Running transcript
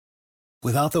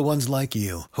Without the ones like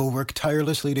you, who work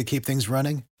tirelessly to keep things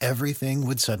running, everything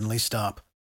would suddenly stop.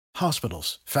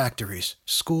 Hospitals, factories,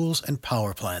 schools, and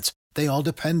power plants, they all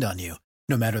depend on you.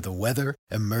 No matter the weather,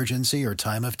 emergency, or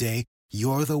time of day,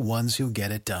 you're the ones who get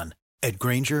it done. At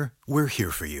Grainger, we're here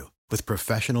for you with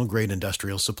professional-grade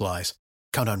industrial supplies.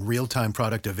 Count on real-time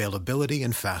product availability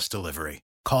and fast delivery.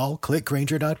 Call, click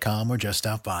Grainger.com, or just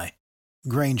stop by.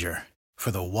 Grainger, for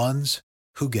the ones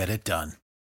who get it done.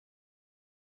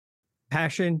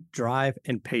 Passion, drive,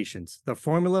 and patience. The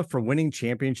formula for winning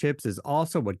championships is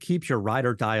also what keeps your ride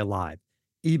or die alive.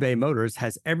 eBay Motors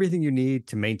has everything you need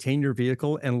to maintain your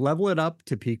vehicle and level it up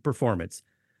to peak performance.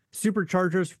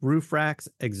 Superchargers, roof racks,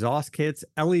 exhaust kits,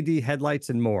 LED headlights,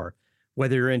 and more.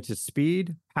 Whether you're into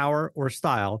speed, power, or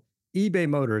style, eBay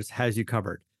Motors has you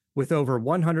covered. With over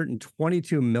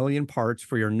 122 million parts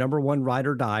for your number one ride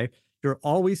or die, you'll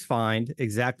always find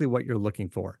exactly what you're looking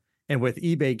for. And with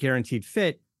eBay Guaranteed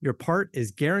Fit, your part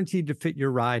is guaranteed to fit your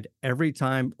ride every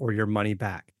time or your money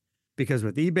back. Because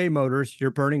with eBay Motors, you're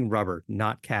burning rubber,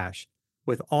 not cash.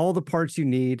 With all the parts you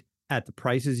need at the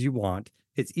prices you want,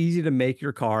 it's easy to make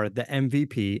your car the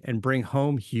MVP and bring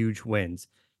home huge wins.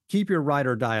 Keep your ride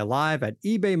or die alive at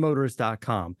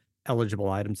ebaymotors.com.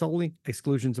 Eligible items only.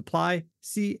 Exclusions apply.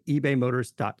 See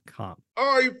ebaymotors.com.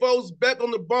 All right, folks, back on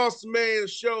the Boss Man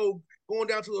Show, going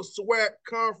down to the SWAC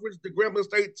conference, the Grambling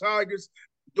State Tigers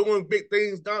doing big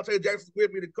things. Dante Jackson with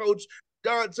me, the coach.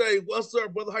 Dante, what's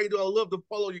up, brother? How you doing? I love the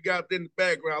follow you got in the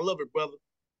background. I love it, brother.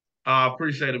 I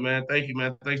appreciate it, man. Thank you,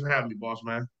 man. Thanks for having me, boss,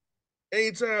 man.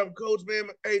 Anytime, coach, man.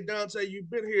 Hey, Dante, you've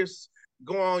been here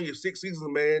going on your 6th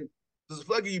season, man. Does it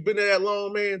feel like you've been there that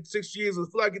long, man? 6 years, does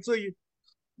it feel like it to you?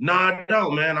 No, I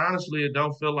don't, man. Honestly, it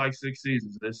don't feel like 6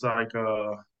 seasons. It's like,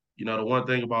 the one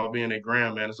thing about being at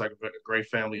Graham, man, it's like a great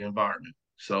family environment.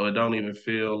 So it don't even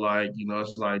feel like,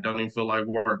 it's like, don't even feel like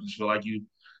work. Just feel like you're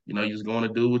just going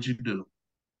to do what you do.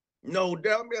 No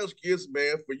doubt, man. Kids,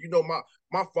 man. For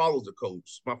my father's a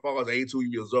coach. My father's 82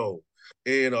 years old,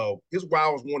 and his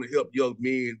wives want to help young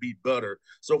men be better.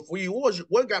 So for you,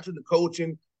 what got you into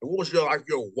coaching, and what was your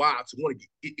why to want to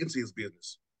get into his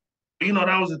business?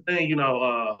 That was the thing.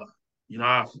 I'll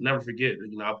never forget.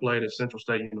 I played at Central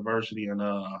State University, and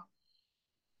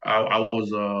I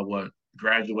was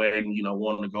graduating.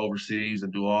 Wanting to go overseas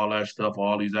and do all that stuff.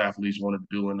 All these athletes wanted to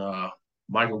do, and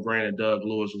Michael Grant and Doug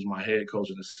Lewis was my head coach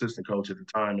and assistant coach at the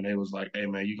time, and they was like, "Hey,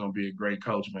 man, you're gonna be a great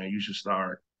coach, man. You should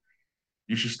start.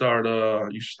 You should start.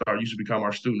 You should become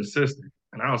our student assistant."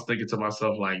 And I was thinking to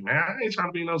myself, like, man, I ain't trying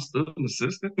to be no student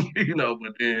assistant,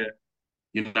 But then,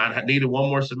 I needed one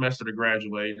more semester to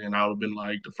graduate, and I would have been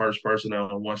like the first person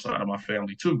on one side of my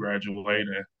family to graduate,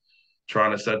 and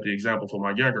trying to set the example for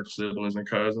my younger siblings and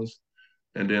cousins.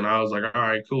 And then I was like, all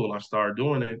right, cool. I started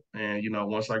doing it. And,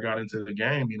 once I got into the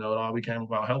game, it all became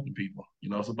about helping people.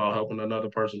 It's about helping another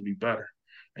person be better.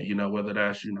 And, whether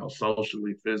that's,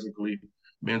 socially, physically,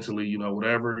 mentally,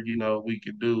 whatever, we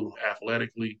could do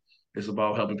athletically, it's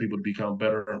about helping people to become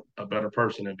a better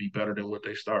person and be better than what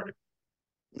they started.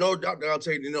 No doubt, I'll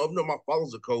tell you, my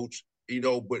father's a coach,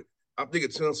 but I think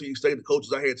at Tennessee State, the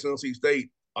coaches I had at Tennessee State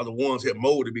are the ones that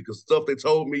molded me because stuff they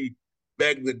told me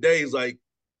back in the days, like,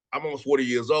 I'm almost 40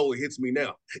 years old. It hits me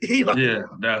now. Yeah,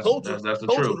 that's the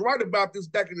Coach truth. was right about this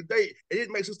back in the day. It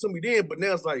didn't make sense to me then, but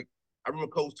now it's like, I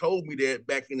remember Coach told me that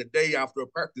back in the day after a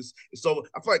practice. And so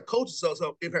I feel like coaches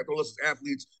have impact on us as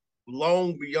athletes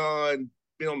long beyond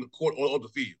being on the court or on the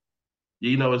field.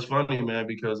 It's funny, man,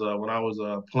 because when I was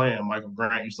playing, Michael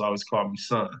Grant used to always call me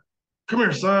son. Come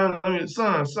here, son. I mean,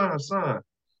 son.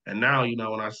 And now,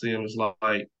 when I see him, it's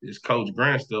like it's Coach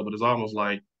Grant still, but it's almost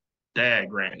like Dad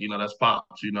Grant. That's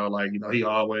Pops. He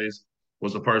always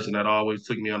was a person that always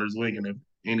took me under his wing. And if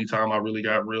anytime I really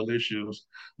got real issues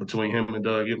between him and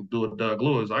Doug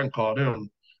Lewis, I can call them,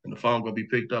 and the phone gonna be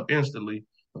picked up instantly.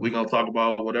 And we're gonna talk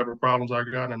about whatever problems I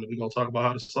got, and we're gonna talk about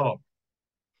how to solve.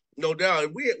 No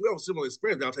doubt. We have a similar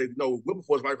experience down here.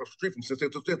 Wilberforce right across the street from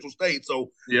Central State.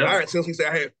 So yeah, I had Tennessee State.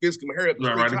 I had Fisk and Harris.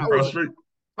 Right across the street.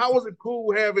 How was it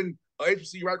cool having an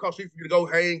agency right across the street for you to go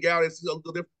hang out and see a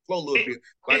different flow a little bit?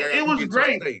 It was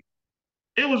great.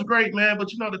 It was great, man. But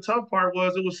the tough part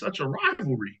was it was such a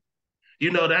rivalry.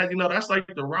 That's like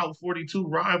the Route 42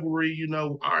 rivalry.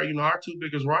 Our two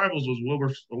biggest rivals was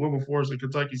Wilberforce and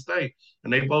Kentucky State,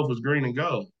 and they both was green and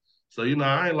gold. So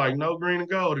I ain't like no green and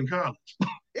gold in college.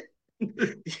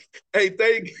 Hey,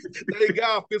 thank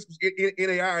God Fisk was in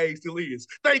NAIA still is.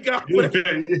 Thank God for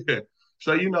that. Yeah.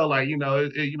 So it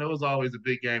was always a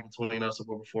big game between us and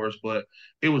Wilberforce, but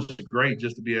it was great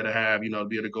just to be able to have be able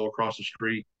to go across the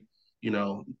street,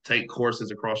 take courses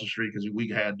across the street because we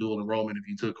had dual enrollment. If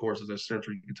you took courses at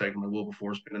Central, you could take them at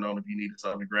Wilberforce, depending on if you needed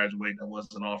something to graduate that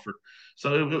wasn't offered.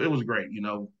 So it was great,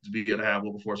 to be able to have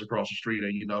Wilberforce across the street.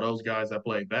 And, those guys that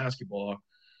played basketball,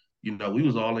 we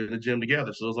was all in the gym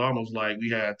together. So it was almost like we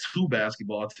had two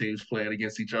basketball teams playing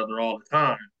against each other all the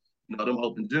time. Them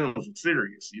open gyms were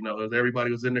serious, as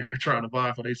everybody was in there trying to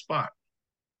vie for their spot.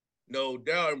 No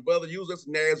doubt. And brother, you was at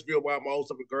Nashville while my old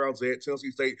stuff girls at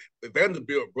Tennessee State,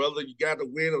 Vanderbilt, brother. You got to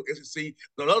win of SEC.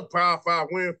 Another Power 5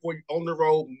 win for you on the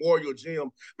road, Memorial Gym.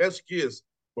 That's kids.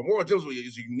 Memorial Gym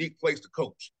is a unique place to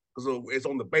coach because it's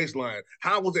on the baseline.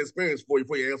 How was the experience for you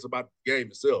before you answer about the game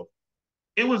itself?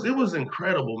 It was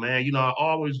incredible, man. I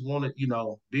always wanted,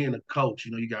 being a coach,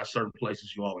 you got certain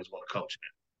places you always want to coach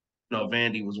in.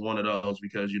 Vandy was one of those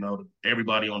because,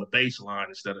 everybody on the baseline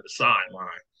instead of the sideline.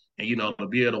 And, to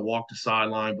be able to walk the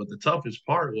sideline. But the toughest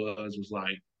part was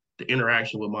like the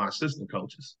interaction with my assistant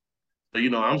coaches. So,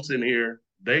 I'm sitting here,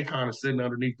 they kind of sitting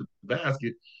underneath the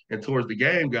basket, and towards the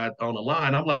game got on the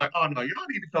line. I'm like, oh no, y'all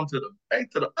need to come to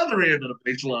the other end of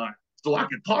the baseline so I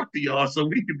can talk to y'all so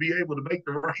we can be able to make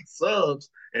the right subs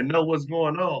and know what's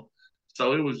going on.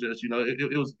 So it was just,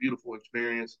 it was a beautiful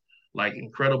experience, like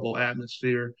incredible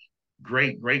atmosphere,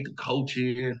 great to coach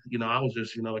in. I was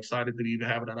just, excited to even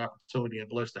have that opportunity and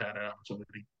blessed to have that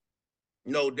opportunity.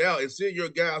 No doubt. And seeing your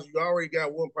guys, you already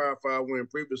got one Power 5 win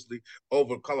previously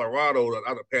over Colorado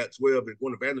out of Pac-12 and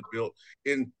going to Vanderbilt.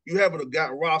 And you haven't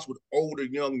got Ross with older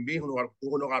young men who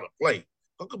know how to play.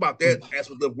 Talk about that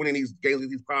aspect of winning these games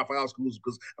with these Power 5 schools,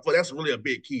 because I thought that's really a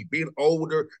big key. Being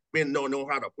older, knowing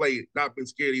how to play, not being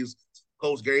scared of these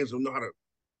close games and know how to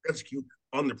execute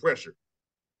under pressure.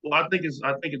 Well, I think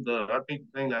the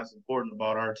thing that's important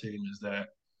about our team is that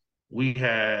we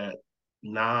had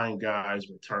 9 guys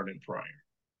returning prior,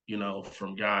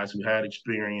 from guys who had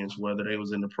experience, whether they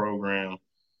was in the program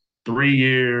 3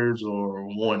 years or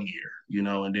 1 year,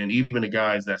 and then even the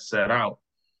guys that sat out,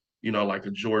 like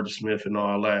a George Smith and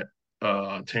all that,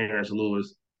 Terrence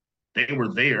Lewis, they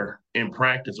were there in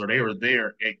practice or they were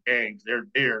there at games. They're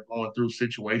there going through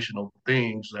situational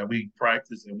things that we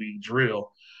practice and we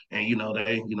drill. And,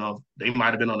 they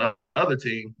might have been on the other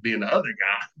team being the other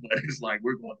guy, but it's like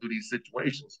we're going through these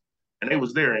situations. And they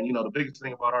was there. And, the biggest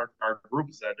thing about our group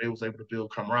is that they was able to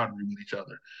build camaraderie with each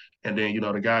other. And then,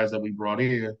 the guys that we brought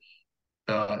in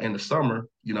the summer,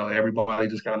 everybody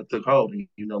just kind of took hold. And,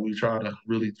 we try to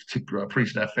really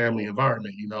preach that family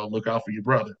environment, look out for your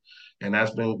brother. And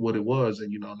that's been what it was.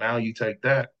 And, now you take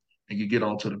that and you get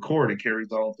onto the court, it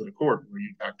carries on to the court where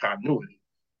you got continuity.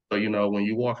 So, when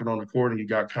you're walking on the court and you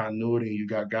got continuity and you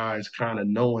got guys kind of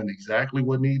knowing exactly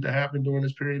what needs to happen during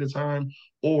this period of time,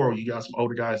 or you got some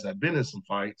older guys that have been in some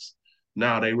fights,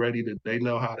 now they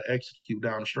know how to execute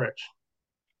down the stretch.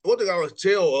 One thing I always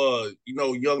tell,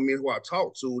 young men who I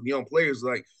talk to, young players,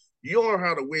 like, you don't know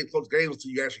how to win close games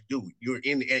until you actually do it. You're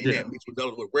in that mix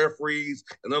with referees,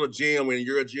 another gym, and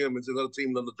you're a gym, and another team,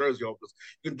 another jersey on. Because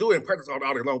you can do it in practice all day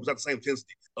long, but it's not the same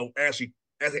intensity of actually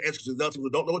as an executive another team who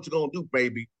don't know what you're going to do,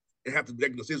 baby, and have to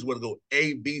make a decision whether to go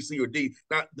A, B, C, or D.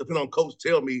 Not depending on coach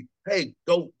tell me, hey,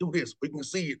 go do this. We can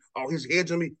see it. Oh, he's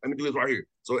hedging me. Let me do this right here.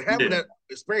 So having that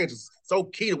experience is so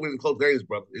key to winning close games,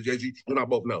 brother, as you and I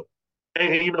both know. And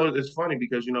it's funny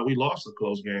because, we lost a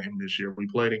close game this year. We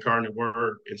played Incarnate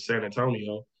Word in San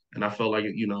Antonio, and I felt like,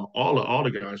 all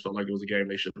the guys felt like it was a game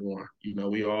they should have won.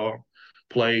 We all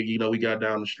played, we got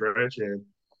down the stretch and,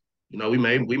 we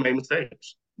made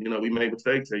mistakes. We made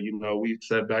mistakes and, we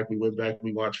sat back, we went back,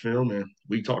 we watched film and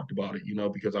we talked about it,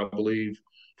 because I believe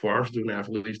for our student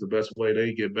athletes, the best way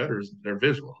they get better is their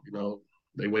visual,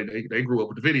 They grew up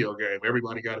with the video game.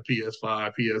 Everybody got a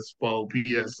PS5, PS4,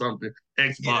 PS something,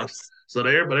 Xbox. Yes. So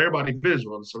everybody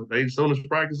visual. So as soon as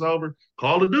practice over,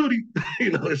 Call of Duty.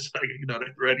 It's like,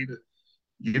 they're ready to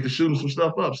get to shooting some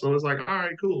stuff up. So it's like, all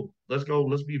right, cool. Let's go.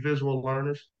 Let's be visual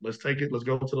learners. Let's take it. Let's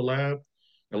go to the lab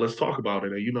and let's talk about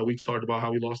it. And, we talked about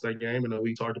how we lost that game. And then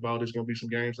we talked about there's going to be some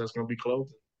games that's going to be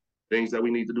close, things that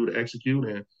we need to do to execute.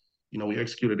 And, we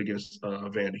executed against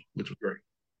Vandy, which was great.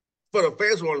 For the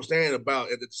fans who understand about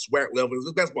at the SWAC level,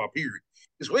 it's basketball period.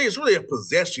 It's really a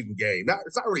possession game.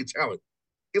 It's not really talent.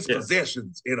 It's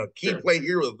possessions and a key play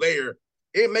here or there.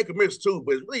 It make a miss too,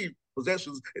 but it's really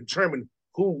possessions determine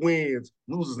who wins,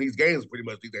 loses these games pretty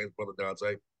much these days, Brother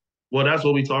Dante. Well, that's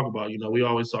what we talk about. We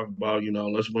always talk about,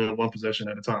 let's win one possession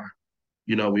at a time.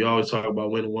 We always talk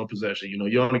about winning one possession.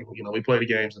 We play the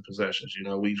games in possessions.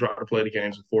 We try to play the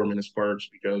games in 4-minute spurts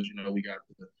because, we got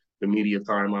the media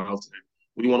timeouts.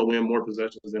 We want to win more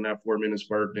possessions in that 4-minute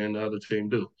spurt than the other team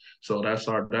do. So that's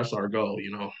our goal,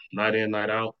 night in, night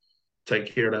out,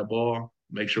 take care of that ball,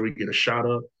 make sure we get a shot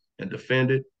up and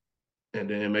defend it. and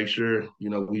then make sure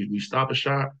we stop a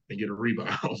shot and get a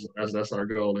rebound. So that's our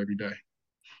goal every day.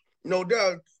 No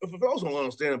doubt. For those who don't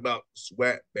understand about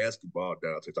SWAC basketball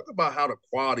down there, talk about how the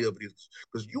quality of it is.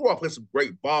 Because you all play some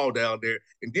great ball down there.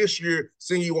 And this year,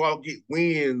 seeing you all get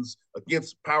wins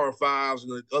against Power Fives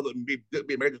and the other big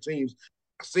major teams,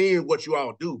 seeing what you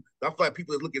all do, I feel like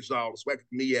people that look at y'all, the SWAC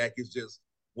and MEAC is just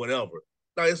whatever.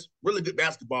 Now, it's really good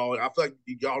basketball. And I feel like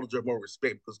y'all deserve more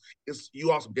respect because it's you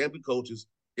all some damn good coaches,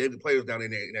 damn good players down in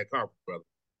that conference, brother.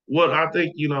 Well, I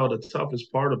think, the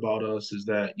toughest part about us is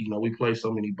that, we play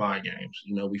so many buy games.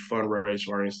 We fundraise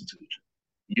for our institution.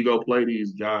 You go play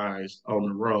these guys on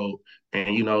the road,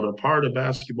 and, the part of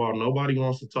basketball nobody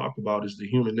wants to talk about is the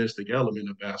humanistic element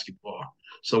of basketball.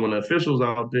 So when the officials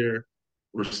out there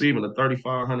receiving a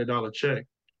 $3,500 check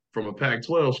from a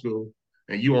Pac-12 school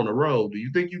and you on the road, do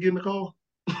you think you're getting the call?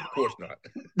 Of course not.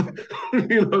 Like,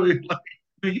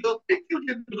 do you think you're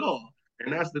getting the call?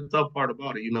 And that's the tough part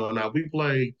about it. Now we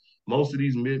play most of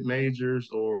these mid majors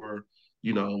or,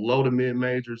 low to mid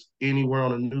majors anywhere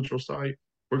on a neutral site,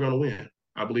 we're going to win.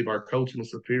 I believe our coaching is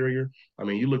superior. I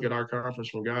mean, you look at our conference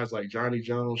from guys like Johnny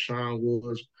Jones, Sean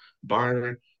Woods,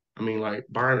 Byron. I mean, like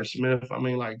Byron Smith. I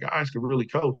mean, like guys can really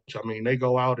coach. I mean, they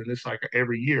go out and it's like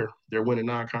every year they're winning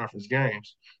non-conference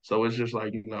games. So it's just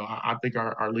like, I think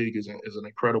our league is an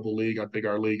incredible league. I think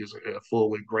our league is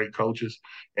full with great coaches.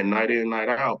 And night in, night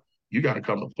out, you got to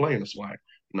come to play in the SWAC.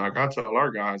 Like I tell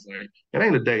our guys, like it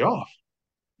ain't a day off.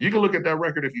 You can look at that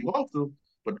record if you want to,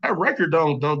 but that record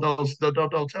don't tell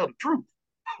the truth.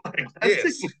 Like that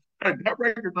Yes. team, that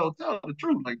record don't tell the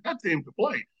truth. Like that team can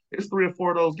play. It's 3 or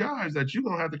 4 of those guys that you're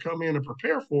gonna have to come in and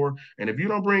prepare for. And if you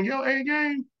don't bring your A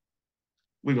game,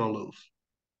 we're gonna lose.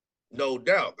 No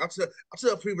doubt. I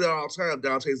tell people that all the time,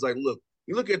 Dante, it's like, look,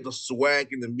 you look at the SWAC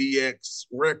and the MEX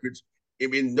records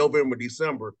in November,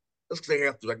 December, that's because they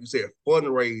have to, like you said,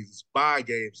 fundraise, buy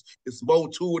games. It's more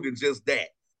to it than just that.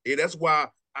 And that's why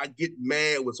I get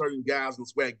mad when certain guys in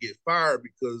the SWAC get fired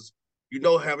because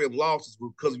having losses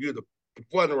because of the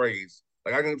fundraise.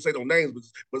 Like I can't say no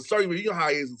names, but certainly you know how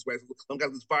it is in SWAC. Some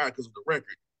guys get fired because of the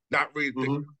record, not really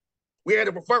Mm-hmm. we had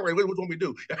it for fundraise. What want we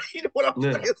do? You know what I'm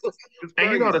Yeah. saying? It's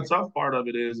And crazy. the tough part of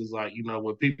it is like,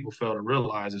 what people fail to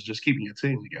realize is just keeping your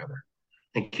team together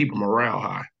and keeping morale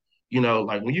high.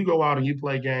 Like when you go out and you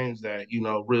play games that,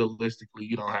 realistically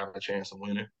you don't have a chance of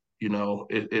winning,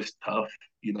 it's tough.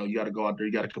 You got to go out there,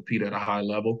 you got to compete at a high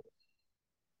level.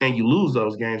 And you lose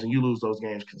those games and you lose those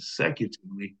games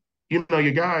consecutively, your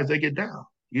guys, they get down.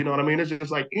 You know what I mean? It's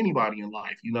just like anybody in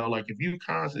life, like if you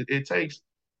it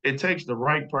takes the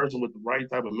right person with the right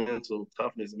type of mental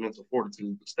toughness and mental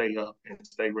fortitude to stay up and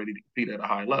stay ready to compete at a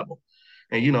high level.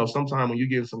 And sometimes when you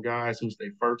get some guys who's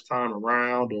their first time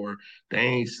around or they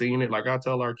ain't seen it, like I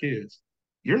tell our kids,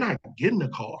 you're not getting a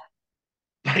car.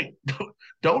 Like,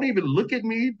 don't even look at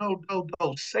me.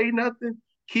 Don't say nothing.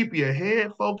 Keep your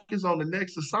head focused on the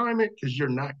next assignment because you're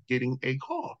not getting a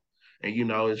call. And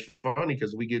it's funny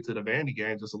because we get to the Vandy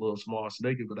games, it's a little small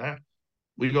snippet of that.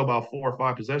 We go about 4 or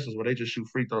 5 possessions where they just shoot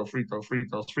free throws,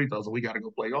 and we got to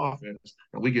go play offense.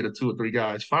 And we get a 2 or 3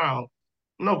 guys foul,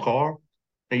 no call.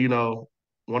 And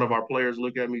one of our players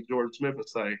look at me, Jordan Smith, and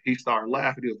say, he started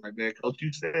laughing. He was like, "Man, coach,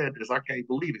 you said this. I can't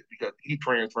believe it," because he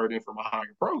transferred in from a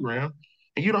higher program.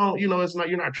 And you don't, it's not,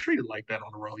 you're not treated like that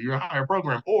on the road. You're a higher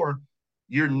program, or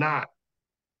you're not,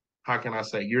 how can I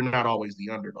say, you're not always the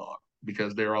underdog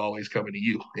because they're always coming to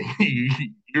you.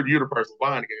 you're the person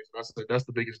buying the games. I said that's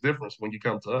the biggest difference when you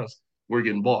come to us. We're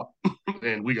getting bought,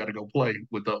 and we got to go play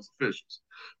with those officials.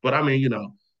 But I mean,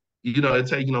 it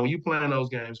take when you playing those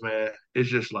games, man. It's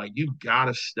just like you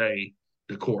gotta stay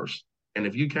the course. And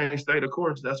if you can't stay the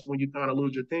course, that's when you kind of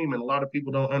lose your team. And a lot of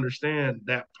people don't understand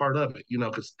that part of it,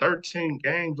 because 13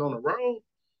 games on the road,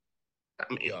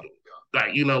 I mean, Yeah.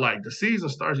 like the season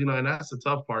starts, and that's the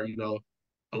tough part,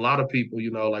 a lot of people,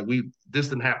 like this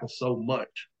didn't happen so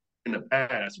much in the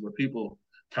past where people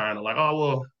kind of like, oh,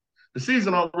 well, the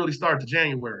season don't really start to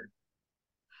January.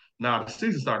 Now the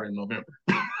season started in November.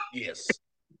 Yes.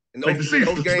 And Like the those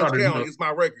season games started, count. It's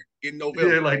my record in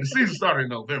November. yeah, like the season started in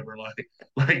November.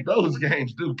 Like those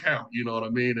games do count, you know what I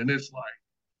mean? And it's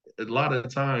like a lot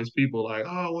of times people like,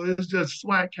 oh, well, it's just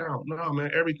SWAC count. No,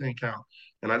 man, everything count.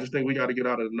 And I just think we got to get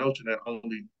out of the notion that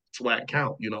only SWAC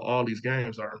count. All these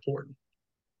games are important.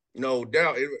 No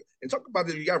doubt. And talk about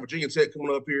this. You got Virginia Tech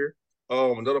coming up here.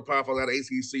 Another powerful out of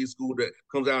ACC school that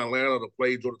comes out of Atlanta to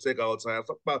play Georgia Tech all the time.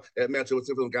 Talk about that matchup with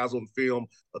some of them guys on the film.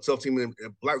 A tough team in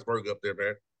Blacksburg up there,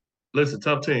 man. Listen,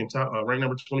 tough team, ranked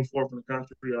number 24 for the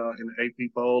country in the AP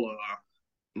poll.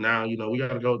 Now, we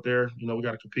got to go there. We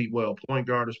got to compete well. Point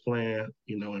guard is playing,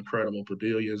 incredible.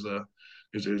 Padilla is a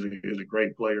is a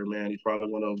great player, man. He's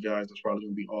probably one of those guys that's probably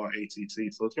going to be all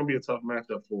ACC. So it's going to be a tough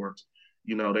matchup for us.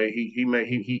 You know, he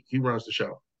runs the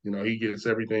show. You know, he gets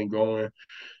everything going.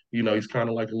 You know, he's kind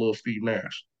of like a little Steve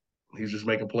Nash. He's just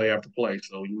making play after play.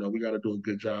 So, you know, we got to do a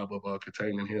good job of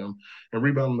containing him and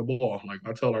rebounding the ball. Like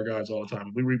I tell our guys all the time,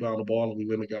 if we rebound the ball and we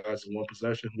limit guys to one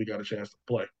possession, we got a chance to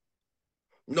play.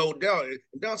 No doubt.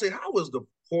 Dante, how has the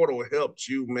portal helped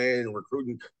you, man,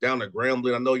 recruiting down to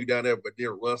Grambling? I know you down there, but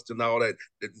near Rust and all that.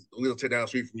 We'll take down the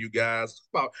street from you guys.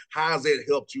 About how has it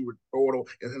helped you with portal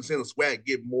and seeing the swag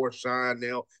get more shine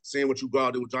now, seeing what you got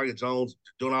to do with Johnny Jones,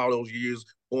 doing all those years,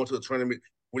 going to the tournament,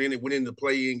 winning the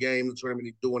play-in game, the tournament,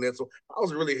 and doing that. So how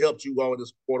has it really helped you all with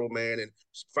this portal, man, and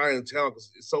finding talent?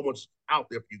 Because it's so much out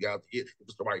there for you guys to get if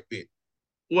it's the right fit.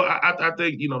 Well, I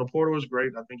think, you know, the portal is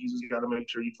great. I think you just got to make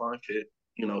sure you find fit.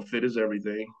 You know, fit is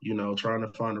everything. You know, trying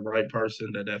to find the right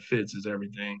person that fits is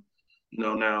everything. You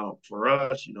know, now for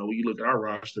us, you know, when you look at our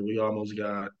roster, we almost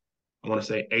got, I want to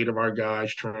say, 8 of our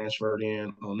guys transferred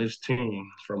in on this team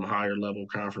from higher level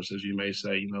conferences, you may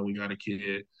say. You know, we got a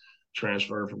kid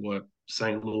transferred from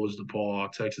St. Louis,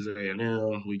 DePaul, Texas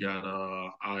A&M. We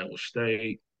got Iowa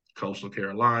State, Coastal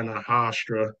Carolina,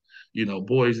 Hofstra, you know,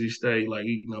 Boise State, like,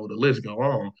 you know, the list go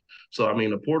on. So, I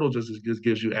mean, the portal just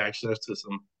gives you access to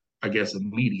some, I guess,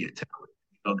 immediate talent.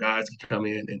 You know, guys can come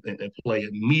in and play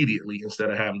immediately instead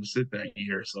of having to sit that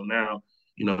year. So now,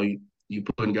 you know, you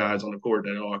putting guys on the court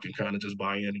that all can kind of just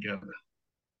buy in together.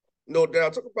 No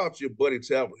doubt. Talk about your buddy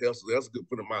Talbot Hester. That's a good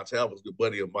friend of mine. Talbot's a good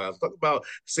buddy of mine. So talk about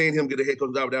seeing him get a head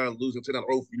coach job down and losing 10 down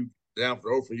the road for you, down for the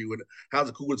road for you. And how's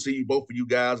it cool to see you both of you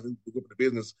guys in the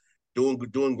business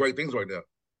doing great things right now?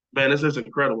 Man, it's just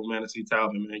incredible, man, to see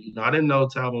Talbot, man. You know, I didn't know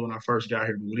Talbot when I first got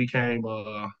here, but when he came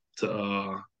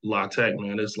to La Tech,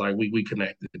 man, it's like we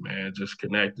connected, man, just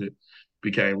connected,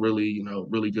 became really, you know,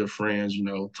 really good friends, you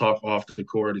know, talk off the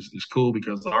court. It's cool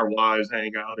because our wives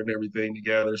hang out and everything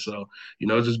together. So, you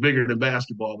know, it's just bigger than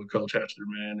basketball with Coach Hester,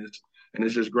 man.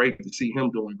 It's just great to see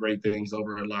him doing great things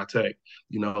over at La Tech.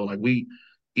 You know, like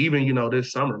even, you know,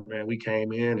 this summer, man, we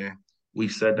came in and we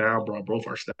sat down, brought both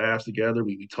our staffs together.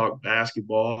 We talked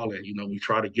basketball and, you know, we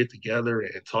try to get together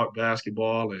and talk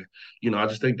basketball. And, you know, I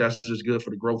just think that's just good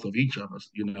for the growth of each of us,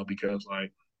 you know, because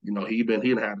like, you know, he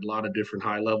had a lot of different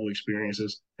high level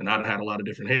experiences and I'd had a lot of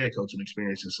different head coaching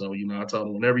experiences. So, you know, I told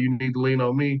him whenever you need to lean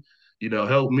on me, you know,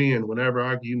 help me. And whenever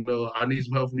I need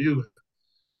some help from you,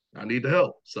 I need the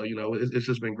help. So, you know, it's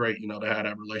just been great, you know, to have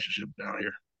that relationship down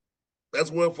here.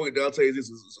 That's one for you, Dante. This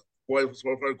is one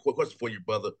question for you,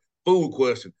 brother. Food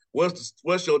question.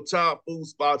 What's your top food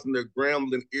spots in the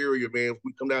Grambling area, man? If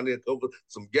we come down there and cover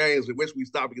some games, we wish we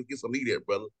stop and get some meat at,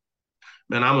 brother.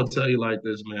 Man, I'm gonna tell you like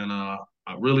this, man. I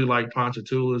really like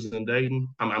Ponchatoula's in Dayton.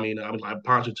 I like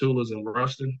Ponchatoula's in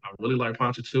Ruston. I really like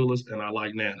Ponchatoula's, and I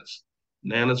like Nana's.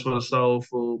 Nana's for the soul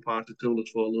food,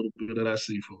 Ponchatoula's for a little bit of that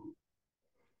seafood.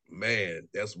 Man,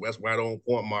 that's right on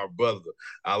point, my brother.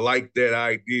 I like that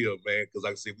idea, man, because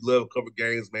like I said, we love cover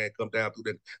games, man. Come down through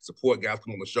that support guys,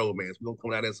 come on the show, man. So we're gonna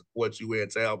come down there and support you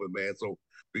and Talbot, man. So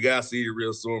we gotta see you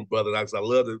real soon, brother. Like I said, I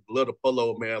love the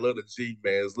polo, man. I love the G,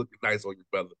 man. It's looking nice on you,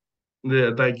 brother.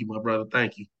 Yeah, thank you, my brother.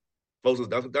 Thank you. Folks, it's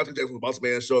Dr. Jackson, the Boss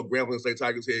Man Show, Grambling State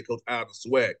Tigers head coach out of the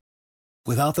swag.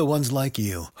 Without the ones like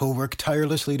you, who work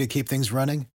tirelessly to keep things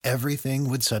running, everything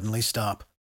would suddenly stop.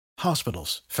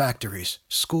 Hospitals, factories,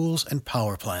 schools, and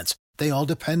power plants, they all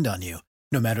depend on you.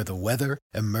 No matter the weather,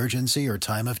 emergency, or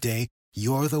time of day,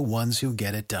 you're the ones who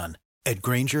get it done. At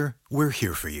Grainger, we're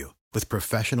here for you with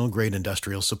professional-grade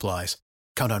industrial supplies.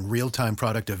 Count on real-time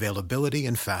product availability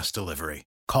and fast delivery.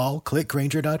 Call, click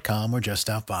Grainger.com, or just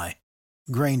stop by.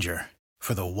 Grainger,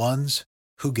 for the ones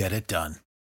who get it done.